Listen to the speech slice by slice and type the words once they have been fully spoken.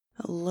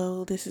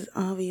Hello, this is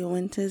Avi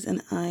Winters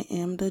and I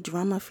am the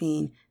Drama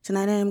Fiend.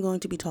 Tonight I am going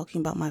to be talking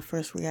about my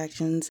first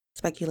reactions,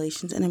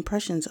 speculations, and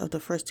impressions of the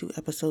first 2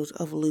 episodes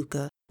of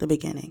Luca, the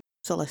beginning.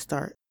 So let's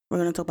start. We're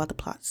going to talk about the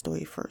plot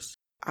story first.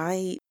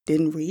 I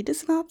didn't read the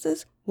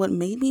synopsis. What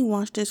made me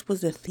watch this was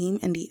the theme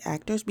and the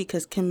actors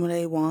because Kim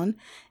Rae-won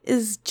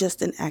is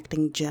just an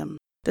acting gem.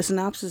 The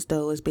synopsis,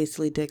 though, is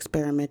basically the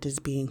experiment is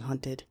being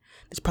hunted.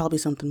 There's probably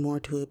something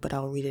more to it, but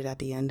I'll read it at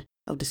the end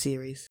of the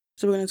series.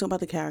 So we're going to talk about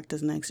the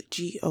characters next.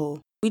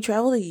 G.O. We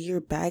traveled a year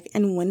back,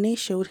 and when they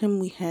showed him,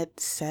 we had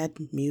sad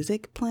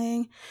music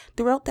playing.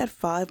 Throughout that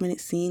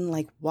 5-minute scene,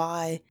 like,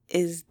 why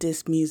is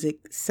this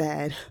music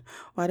sad?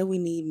 Why do we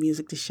need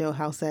music to show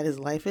how sad his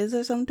life is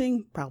or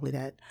something? Probably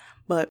that.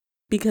 But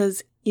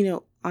because,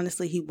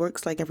 honestly, he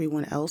works like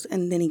everyone else,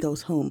 and then he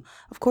goes home.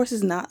 Of course,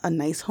 it's not a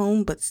nice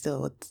home, but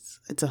still,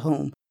 it's a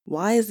home.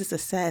 Why is this a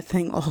sad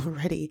thing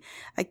already?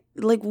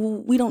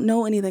 We don't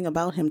know anything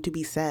about him to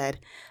be sad.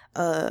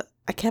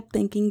 I kept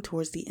thinking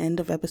towards the end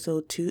of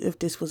episode 2 if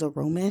this was a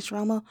romance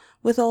drama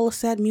with all the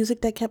sad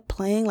music that kept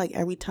playing, like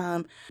every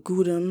time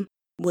Gudum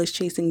was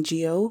chasing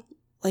Gio.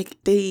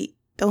 Like, they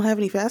don't have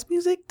any fast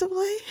music to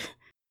play.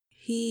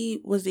 He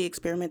was the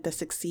experiment that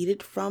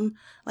succeeded from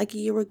like a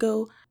year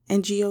ago,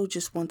 and Gio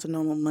just wants a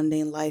normal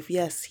mundane life.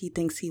 Yes, he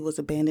thinks he was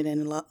abandoned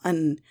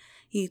and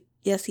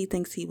he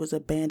thinks he was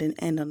abandoned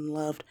and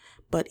unloved,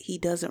 but he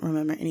doesn't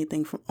remember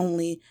anything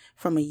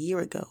from a year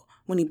ago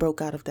when he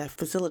broke out of that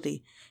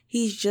facility.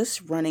 He's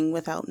just running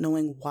without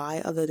knowing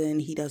why, other than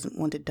he doesn't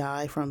want to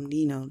die from,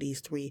 these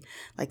 3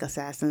 like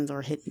assassins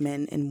or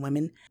hitmen and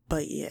women.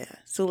 But yeah,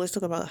 so let's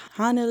talk about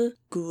Hanil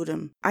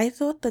Gudum. I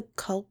thought the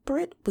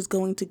culprit was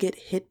going to get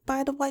hit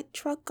by the white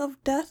truck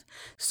of death,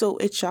 so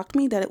it shocked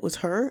me that it was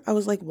her. I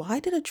was like, why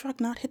did a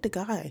truck not hit the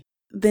guy?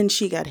 Then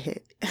she got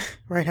hit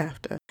right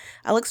after.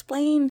 I'll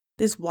explain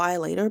this why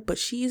later, but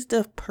she's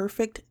the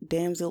perfect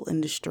damsel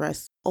in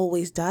distress.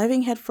 Always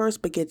diving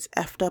headfirst but gets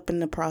effed up in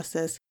the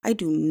process. I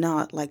do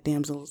not like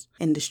damsels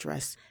in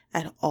distress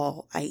at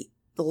all. I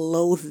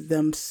loathe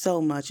them so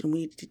much, and we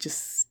need to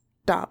just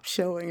stop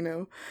showing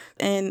them.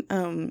 And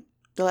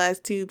the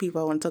last 2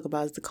 people I want to talk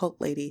about is the cult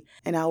lady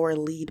and our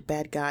lead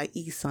bad guy,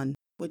 Isun,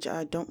 which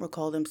I don't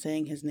recall them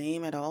saying his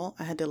name at all.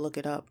 I had to look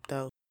it up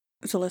though.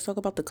 So let's talk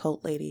about the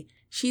cult lady.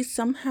 She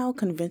somehow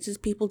convinces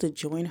people to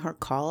join her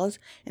cause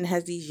and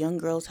has these young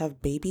girls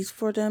have babies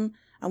for them.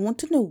 I want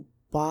to know,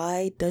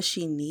 why does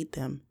she need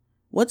them?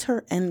 What's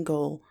her end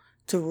goal?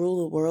 To rule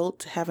the world?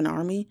 To have an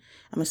army?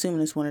 I'm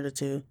assuming it's one of the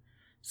 2.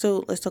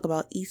 So let's talk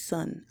about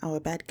Isun, our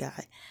bad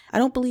guy. I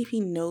don't believe he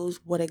knows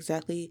what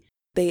exactly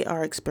they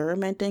are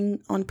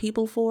experimenting on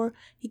people for.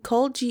 He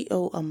called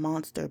G.O. a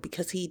monster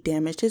because he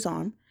damaged his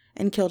arm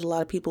and killed a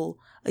lot of people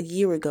a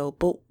year ago.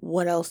 But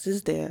what else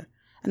is there?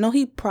 I know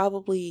he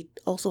probably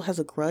also has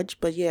a grudge,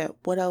 but yeah,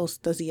 what else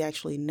does he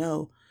actually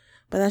know?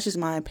 But that's just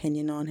my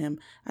opinion on him.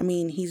 I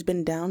mean, he's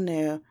been down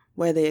there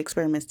where the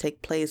experiments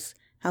take place.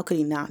 How could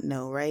he not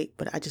know, right?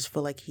 But I just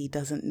feel like he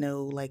doesn't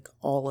know, like,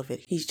 all of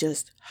it. He's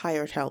just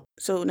hired help.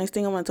 So next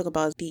thing I want to talk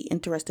about is the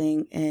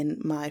interesting and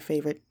my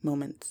favorite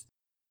moments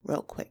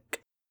real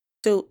quick.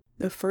 So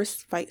the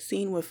first fight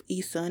scene with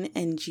Isun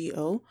and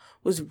G.O.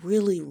 was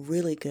really,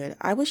 really good.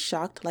 I was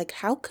shocked, like,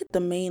 how could the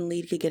main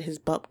lead get his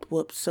butt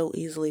whooped so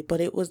easily? But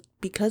it was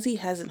because he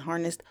hasn't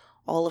harnessed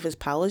all of his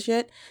powers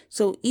yet.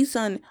 So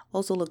Isun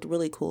also looked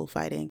really cool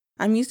fighting.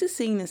 I'm used to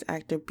seeing this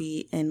actor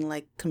be in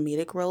like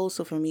comedic roles,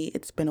 so for me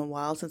it's been a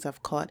while since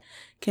I've caught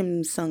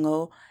Kim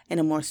Sung-ho in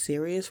a more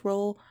serious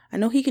role. I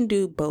know he can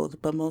do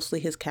both, but mostly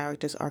his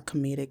characters are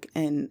comedic,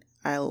 and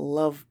I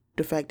love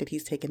the fact that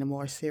he's taking a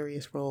more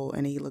serious role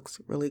and he looks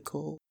really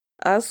cool.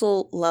 I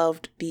also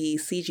loved the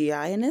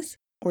CGI in this,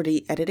 or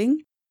the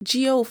editing.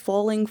 Gio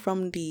falling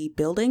from the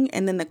building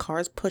and then the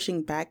cars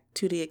pushing back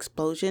to the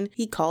explosion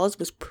he caused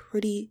was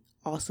pretty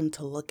awesome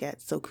to look at,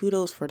 so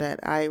kudos for that.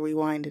 I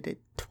rewinded it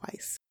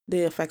twice. The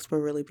effects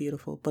were really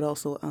beautiful, but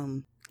also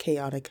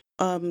chaotic.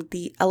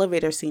 The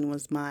elevator scene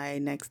was my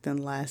next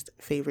and last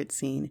favorite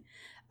scene.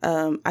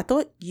 I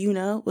thought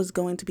Yuna was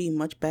going to be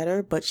much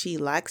better, but she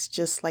lacks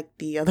just like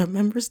the other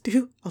members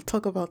do. I'll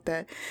talk about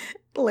that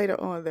later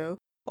on though.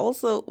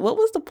 Also, what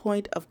was the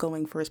point of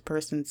going first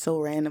person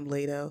so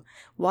randomly though?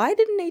 Why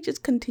didn't they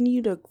just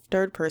continue the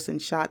third person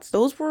shots?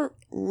 Those were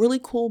really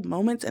cool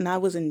moments and I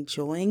was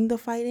enjoying the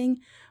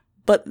fighting.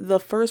 But the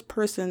first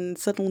person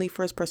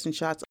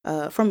shots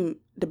from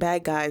the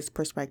bad guy's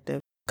perspective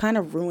kind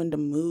of ruined the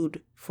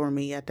mood for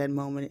me at that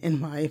moment,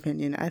 in my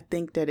opinion. I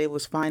think that it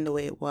was fine the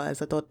way it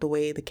was. I thought the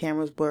way the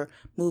cameras were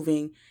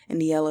moving in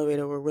the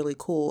elevator were really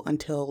cool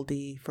until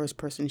the first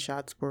person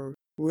shots were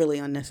really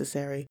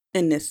unnecessary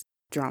in this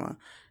drama.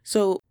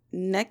 So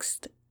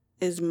next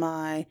is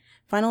my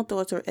final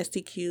thoughts or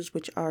STQs,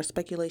 which are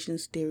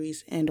speculations,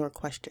 theories, and or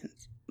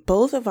questions.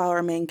 Both of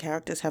our main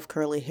characters have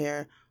curly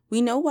hair.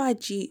 We know why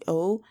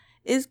G.O.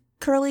 is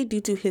curly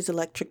due to his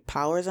electric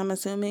powers, I'm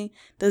assuming.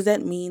 Does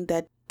that mean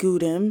that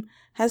Gudum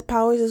has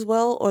powers as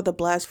well, or the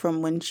blast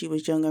from when she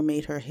was younger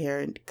made her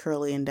hair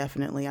curly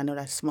indefinitely? I know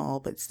that's small,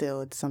 but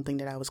still, it's something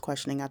that I was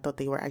questioning. I thought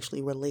they were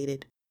actually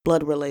related.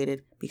 blood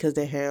related because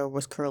their hair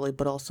was curly,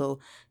 but also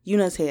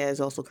Yuna's hair is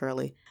also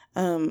curly.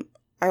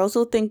 I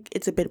also think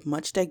it's a bit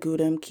much that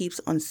Gudem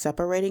keeps on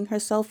separating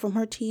herself from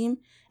her team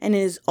and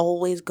is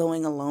always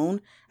going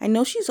alone. I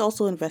know she's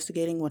also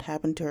investigating what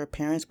happened to her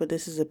parents, but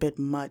this is a bit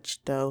much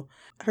though.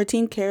 Her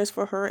team cares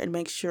for her and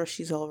makes sure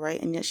she's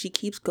alright, and yet she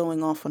keeps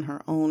going off on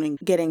her own and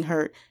getting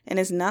hurt. And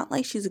it's not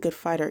like she's a good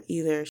fighter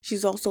either.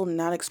 She's also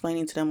not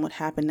explaining to them what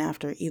happened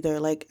after either.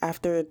 Like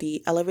after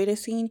the elevator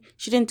scene,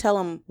 she didn't tell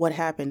them what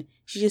happened.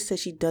 She just said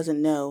she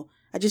doesn't know.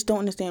 I just don't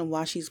understand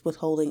why she's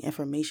withholding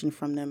information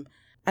from them.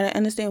 I don't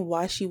understand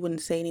why she wouldn't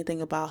say anything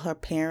about her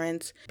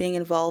parents being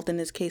involved in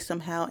this case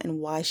somehow and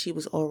why she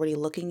was already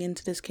looking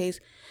into this case,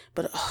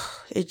 but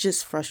it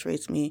just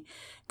frustrates me.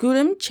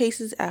 Gudem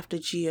chases after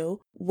Gio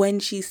when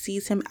she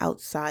sees him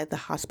outside the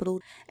hospital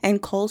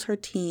and calls her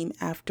team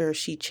after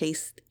she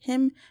chased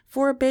him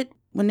for a bit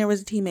when there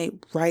was a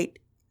teammate right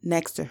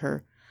next to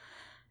her.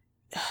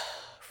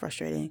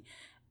 Frustrating.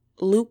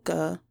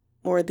 Luca,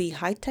 or the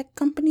high-tech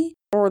company,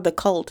 or the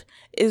cult,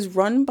 is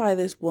run by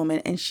this woman,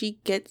 and she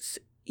gets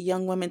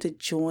young women to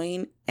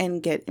join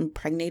and get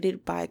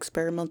impregnated by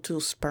experimental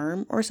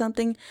sperm or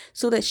something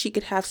so that she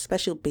could have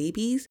special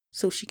babies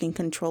so she can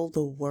control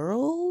the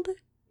world,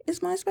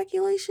 is my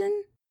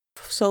speculation.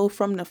 So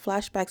from the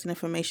flashbacks and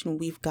information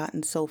we've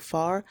gotten so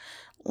far,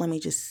 let me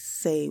just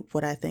say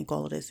what I think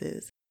all of this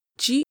is.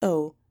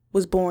 Gio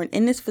was born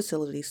in this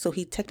facility, so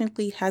he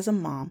technically has a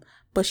mom,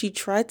 but she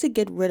tried to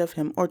get rid of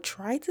him or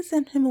tried to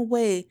send him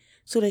away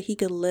so that he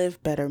could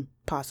live better,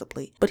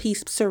 possibly. But he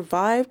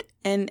survived,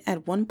 and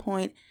at one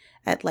point,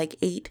 at like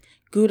 8,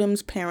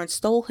 Gudem's parents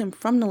stole him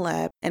from the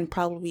lab, and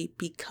probably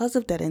because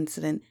of that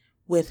incident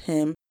with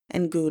him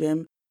and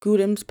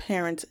Gudem's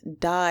parents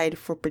died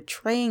for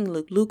betraying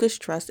Luca's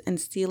trust and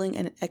stealing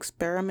an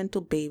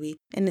experimental baby,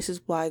 and this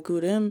is why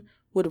Gudem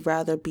would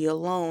rather be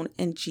alone,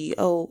 and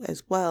Gio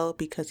as well,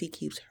 because he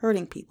keeps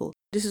hurting people.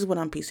 This is what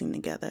I'm piecing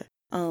together.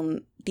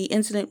 The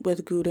incident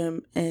with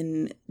Gudem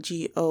and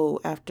Gio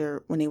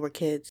after when they were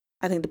kids,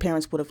 I think the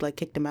parents would have like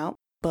kicked him out,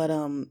 but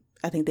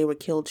I think they were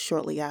killed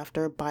shortly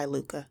after by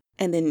Luca.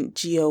 And then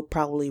Gio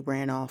probably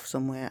ran off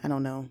somewhere. I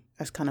don't know.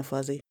 That's kind of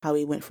fuzzy. How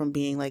he went from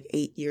being like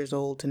 8 years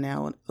old to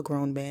now a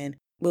grown man.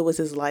 What was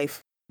his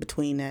life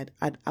between that?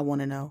 I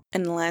want to know.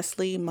 And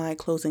lastly, my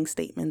closing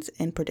statements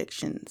and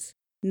predictions.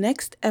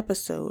 Next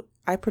episode,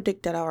 I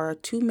predict that our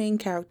 2 main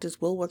characters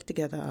will work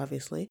together,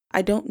 obviously.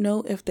 I don't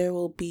know if there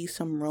will be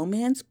some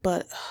romance,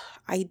 but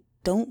I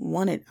don't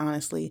want it,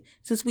 honestly,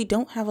 since we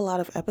don't have a lot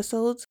of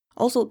episodes.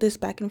 Also, this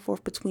back and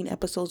forth between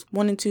episodes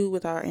 1 and 2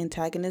 with our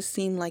antagonists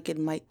seem like it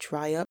might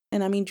dry up.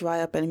 And I mean dry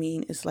up,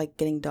 it's like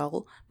getting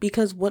dull.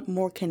 Because what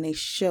more can they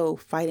show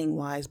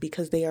fighting-wise?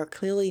 Because they are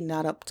clearly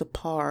not up to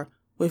par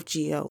with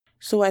Gio.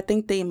 So I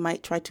think they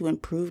might try to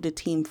improve the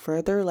team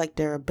further, like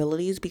their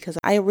abilities, because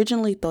I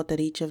originally thought that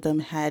each of them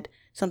had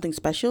something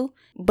special,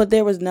 but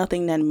there was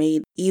nothing that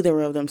made either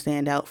of them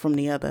stand out from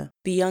the other.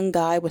 The young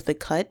guy with the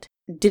cut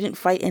didn't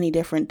fight any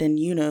different than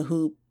Yuna,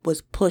 who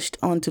was pushed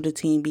onto the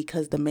team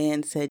because the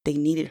man said they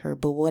needed her,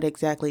 but what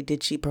exactly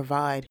did she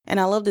provide? And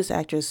I love this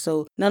actress,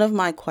 so none of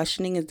my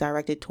questioning is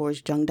directed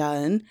towards Jung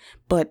Da-eun,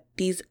 but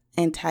these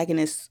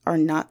antagonists are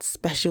not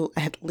special,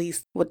 at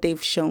least what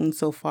they've shown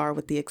so far,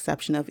 with the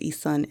exception of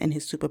Isun and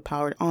his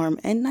superpowered arm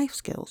and knife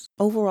skills.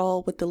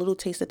 Overall, with the little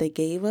taste that they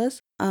gave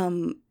us,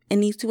 in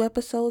these 2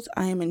 episodes,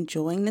 I am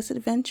enjoying this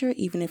adventure,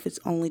 even if it's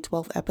only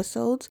 12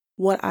 episodes.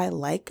 What I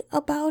like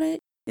about it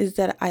is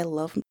that I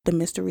love the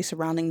mystery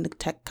surrounding the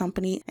tech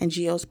company and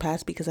Gio's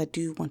past because I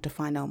do want to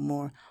find out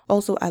more.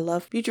 Also, I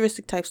love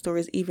futuristic type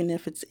stories, even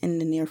if it's in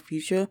the near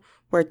future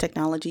where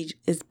technology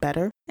is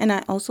better. And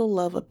I also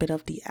love a bit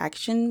of the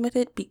action with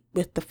it,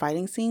 with the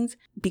fighting scenes,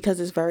 because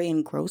it's very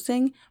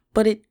engrossing.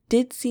 But it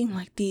did seem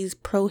like these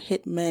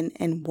pro-hitmen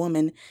and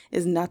woman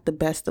is not the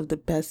best of the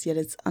best, yet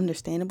it's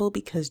understandable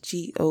because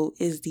Gio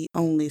is the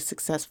only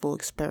successful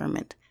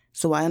experiment.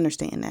 So I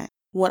understand that.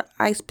 What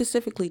I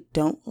specifically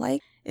don't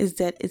like is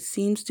that it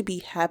seems to be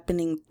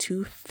happening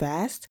too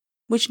fast,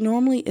 which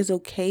normally is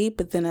okay,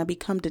 but then I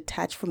become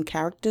detached from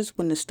characters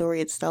when the story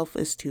itself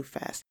is too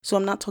fast. So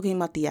I'm not talking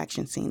about the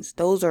action scenes.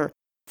 Those are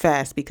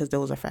fast because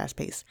those are fast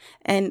paced.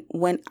 And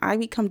when I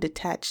become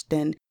detached,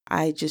 then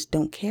I just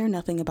don't care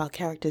nothing about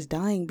characters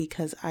dying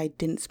because I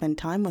didn't spend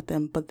time with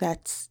them, but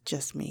that's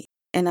just me.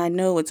 And I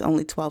know it's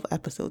only 12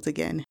 episodes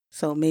again,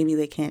 so maybe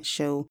they can't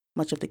show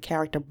much of the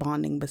character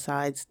bonding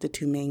besides the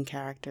 2 main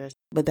characters,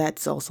 but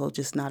that's also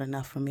just not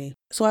enough for me.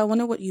 So I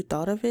wonder what you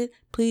thought of it.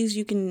 Please,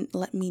 you can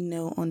let me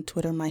know on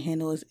Twitter. My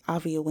handle is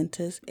Avia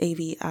Winters,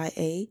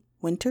 AVIA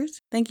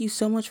Winters. Thank you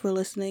so much for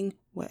listening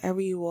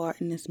wherever you are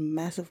in this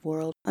massive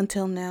world.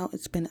 Until now,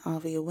 it's been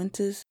Avia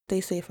Winters.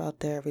 Stay safe out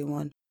there,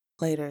 everyone.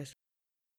 Laters.